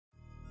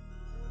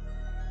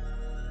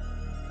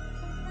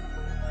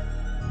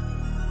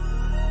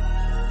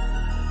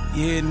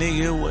Yeah,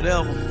 nigga,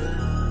 whatever.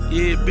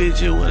 Yeah,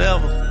 bitch,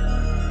 whatever.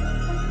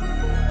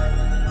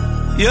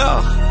 Yeah,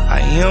 I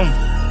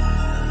am.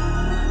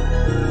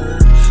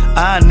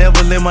 I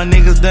never let my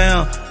niggas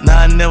down. Nah,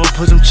 I never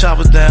put them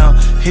choppers down.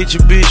 Hit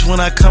your bitch when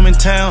I come in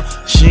town.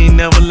 She ain't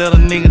never let a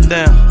nigga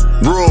down.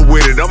 Roll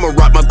with it, I'ma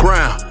rock my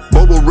crown.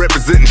 Bobo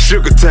representing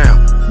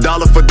Sugartown.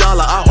 Dollar for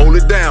dollar, I hold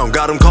it down.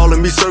 Got them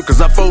calling me sir,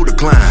 cause I fold a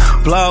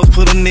clown. Blogs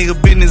put a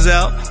nigga business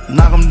out.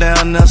 Knock him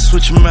down, now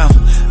switch him out.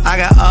 I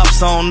got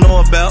ops I don't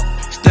know about.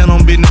 Stand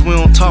on business, we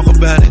don't talk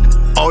about it.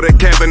 All that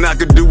capping I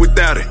could do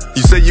without it.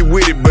 You say you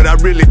with it, but I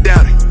really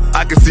doubt it.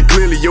 I can see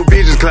clearly your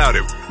vision's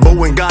clouded.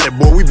 Bo ain't got it,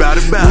 boy, we bout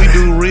it. We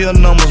do real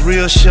numbers,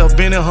 real shit,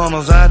 Benny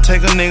Hunters. I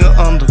take a nigga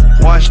under.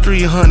 Watch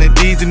 300,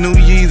 these the new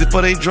Yeezy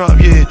before they drop,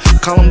 yeah.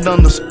 Call them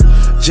Dunders.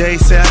 Jay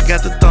say I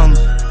got the thunder.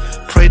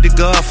 Pray to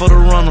God for the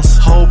runners.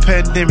 Whole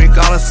pandemic,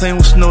 all I seen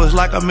was snow. It's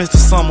like I missed the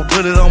summer.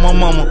 Put it on my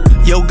mama.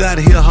 Yo, Gotti,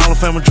 he a Hall of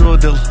Fame drug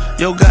dealer.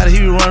 Yo, Gotti, he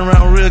be running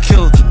around real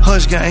killers.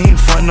 Hush gang, he ain't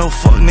front no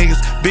fuck niggas.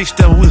 Big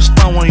step, we'll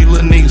stun on you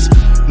little niggas.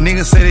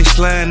 Niggas say they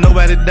slime,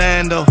 nobody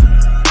dying though.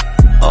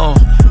 Oh,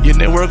 your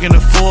network in the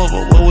four,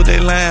 but what would they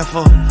lying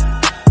for?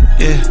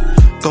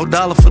 Yeah, go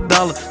dollar for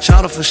dollar,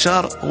 shotter for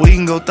shotter. We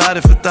can go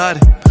 30 for 30.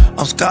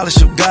 I'm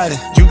scholarship got it.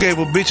 You gave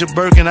a bitch a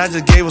Birkin, I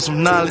just gave her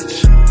some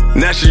knowledge.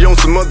 Now she on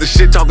some other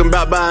shit, talking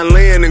about buying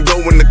land and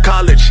going to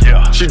college.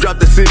 Yeah. She dropped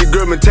the city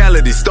girl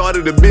mentality,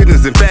 started a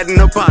business and fattened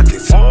her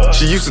pockets. What?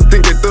 She used to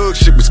think that thug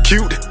shit was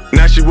cute.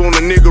 Now she want a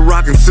nigga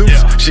rockin' suits.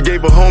 Yeah. She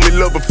gave her homie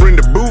love a friend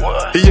a boot.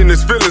 What? He in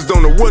his feelings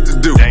don't know what to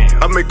do.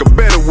 Damn. I make her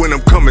better when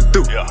I'm coming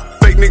through. Yeah.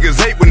 Fake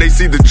niggas hate when they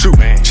see the truth.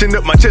 Man. Chin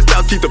up my chest,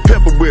 I'll keep the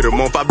pepper with him.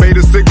 On Phi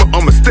Beta Sigma,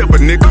 I'm a stepper,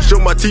 nigga. Show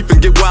my teeth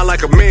and get wild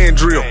like a man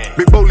drill. Man.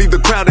 Big Bo leave the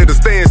crowd at a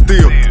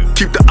standstill.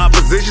 Keep the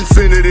opposition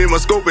centered in my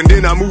scope and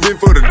then I move in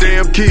for the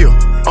damn kill.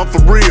 I'm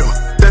for real,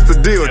 that's the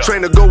deal.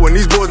 Train to go and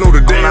these boys know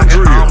the damn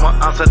drill. All my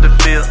outside the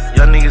field,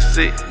 y'all niggas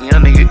sick,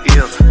 y'all niggas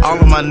ill. All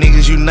of my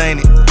niggas, you name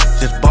it.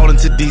 Just ballin'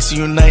 to DC,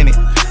 you name it.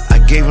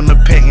 I gave him the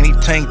pack and he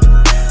tanked it.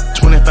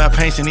 25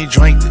 paints and he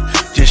drank it.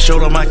 Just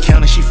showed her my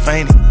count and she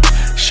fainted.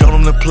 Showed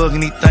him the plug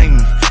and he thanked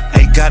me.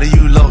 Hey, got it,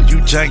 you low, you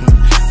jank me.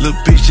 Little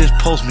bitch just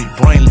post me,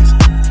 brainless.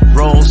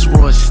 Rolls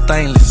Royce,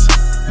 stainless.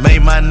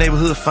 Made my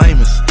neighborhood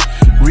famous.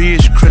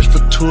 Ridge crest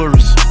for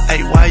tourists.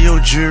 Hey, why your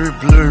jewelry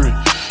blurry?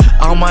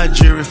 All my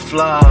jewelry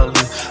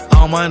flawless.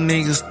 All my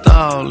niggas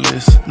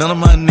thoughtless. None of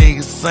my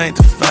niggas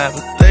sanctified,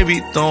 but they be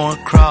throwing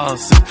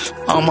crosses.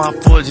 All my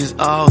forges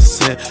all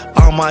set.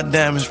 All my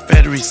diamonds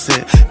factory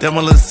set. That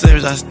my little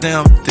savage, I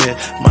stamped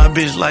that. My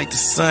bitch like the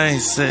same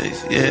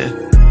sex, yeah.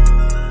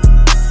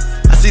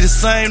 I see the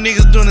same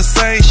niggas doing the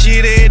same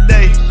shit every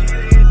day.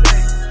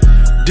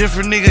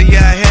 Different nigga, yeah,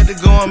 I had to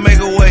go and make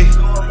a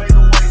way.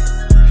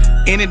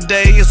 Any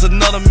day, it's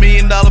another $1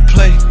 million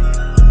play.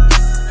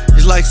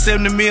 It's like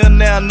 70 mil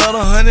now, another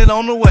 100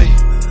 on the way.